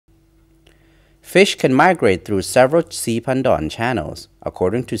Fish can migrate through several Siphandone channels,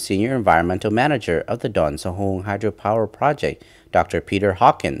 according to Senior Environmental Manager of the Don Sahong Hydropower Project, Dr. Peter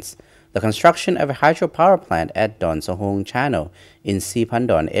Hawkins. The construction of a hydropower plant at Don Sahong Channel in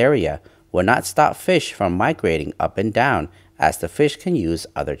Siphandone area will not stop fish from migrating up and down, as the fish can use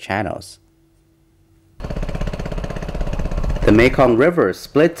other channels. The Mekong River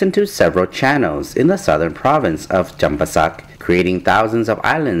splits into several channels in the southern province of Champassak, creating thousands of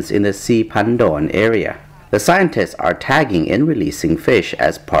islands in the Siphandone area. The scientists are tagging and releasing fish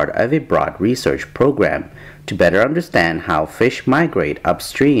as part of a broad research program to better understand how fish migrate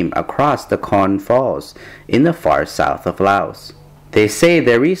upstream across the Khone Falls in the far south of Laos. They say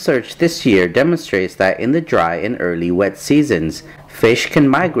their research this year demonstrates that in the dry and early wet seasons, fish can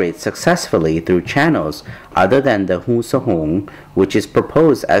migrate successfully through channels other than the Hou Sahong, which is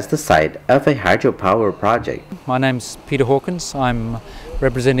proposed as the site of a hydropower project. My name's Peter Hawkins. I'm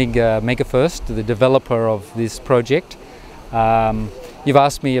representing MegaFirst, the developer of this project. You've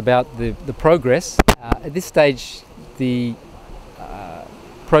asked me about the progress. At this stage, the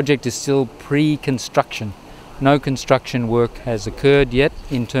project is still pre-construction. No construction work has occurred yet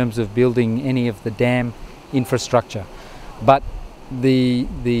in terms of building any of the dam infrastructure. But the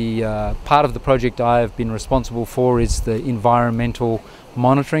part of the project I have been responsible for is the environmental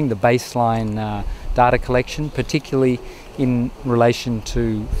monitoring, the baseline data collection, particularly in relation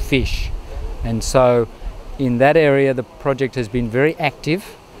to fish. And so in that area the project has been very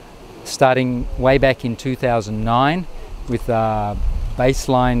active, starting way back in 2009 with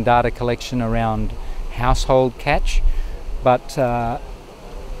baseline data collection around household catch, but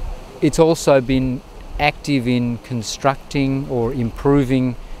it's also been active in constructing or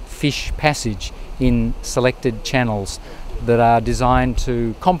improving fish passage in selected channels that are designed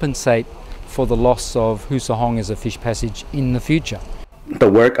to compensate for the loss of Hou Sahong as a fish passage in the future. The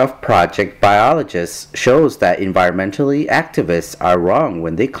work of project biologists shows that environmentally activists are wrong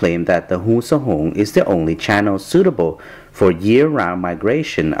when they claim that the Hou Sahong is the only channel suitable for year-round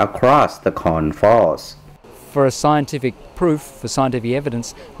migration across the Khone Falls. For a scientific proof, for scientific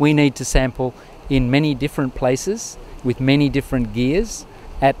evidence, we need to sample in many different places with many different gears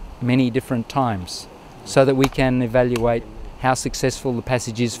at many different times so that we can evaluate how successful the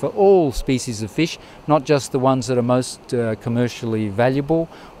passage is for all species of fish, not just the ones that are most commercially valuable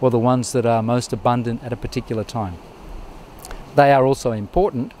or the ones that are most abundant at a particular time. They are also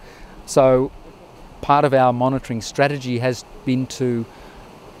important, so part of our monitoring strategy has been to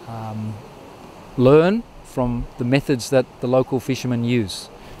learn from the methods that the local fishermen use.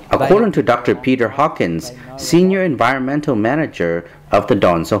 According to Dr. Peter Hawkins, Senior Environmental Manager of the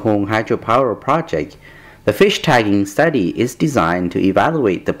Don Sahong Hydropower Project, the fish tagging study is designed to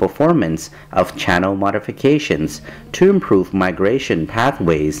evaluate the performance of channel modifications to improve migration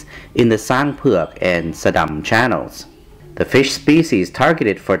pathways in the Sangphuak and Sadam channels. The fish species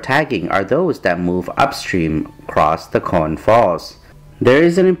targeted for tagging are those that move upstream across the Khone Falls. There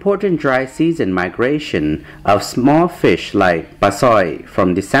is an important dry season migration of small fish like basoi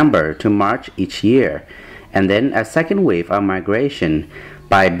from December to March each year, and then a second wave of migration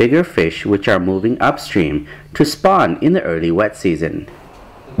by bigger fish which are moving upstream to spawn in the early wet season.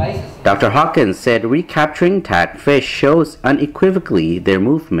 Dr. Hawkins said recapturing tagged fish shows unequivocally their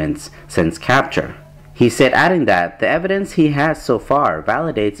movements since capture. He said, adding that the evidence he has so far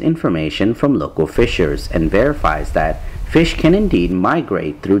validates information from local fishers and verifies that fish can indeed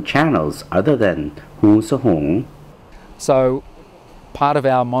migrate through channels other than Hou Sahong. So part of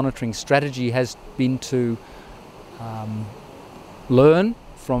our monitoring strategy has been to learn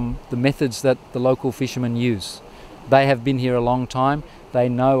from the methods that the local fishermen use. They have been here a long time. They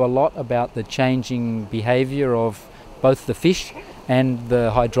know a lot about the changing behaviour of both the fish and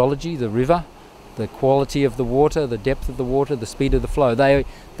the hydrology, the river, the quality of the water, the depth of the water, the speed of the flow. They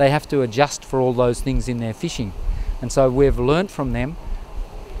have to adjust for all those things in their fishing. And so we've learnt from them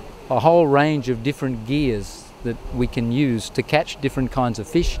a whole range of different gears that we can use to catch different kinds of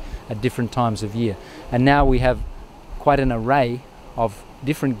fish at different times of year. And now we have quite an array of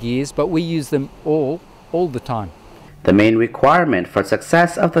different gears, but we use them all the time. The main requirement for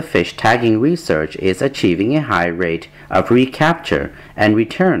success of the fish tagging research is achieving a high rate of recapture and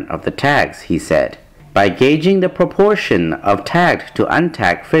return of the tags, he said. By gauging the proportion of tagged to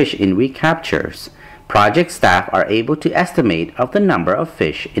untagged fish in recaptures, project staff are able to estimate of the number of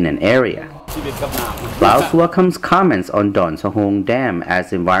fish in an area. Laos welcomes comments on Don Sahong Dam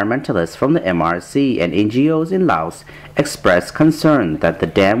as environmentalists from the MRC and NGOs in Laos express concern that the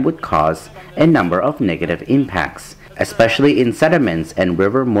dam would cause a number of negative impacts, especially in sediments and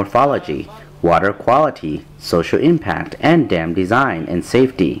river morphology, water quality, social impact, and dam design and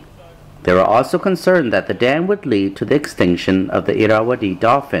safety. They were also concerned that the dam would lead to the extinction of the Irrawaddy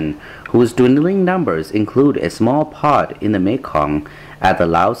dolphin, whose dwindling numbers include a small pod in the Mekong at the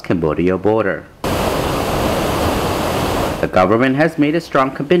Laos-Cambodia border. The government has made a strong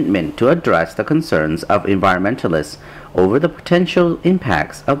commitment to address the concerns of environmentalists over the potential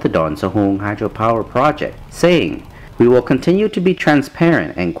impacts of the Don Sahong hydropower project, saying, "We will continue to be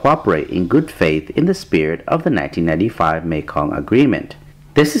transparent and cooperate in good faith in the spirit of the 1995 Mekong Agreement.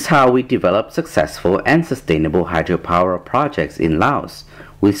 This is how we develop successful and sustainable hydropower projects in Laos,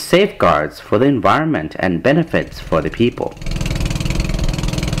 with safeguards for the environment and benefits for the people."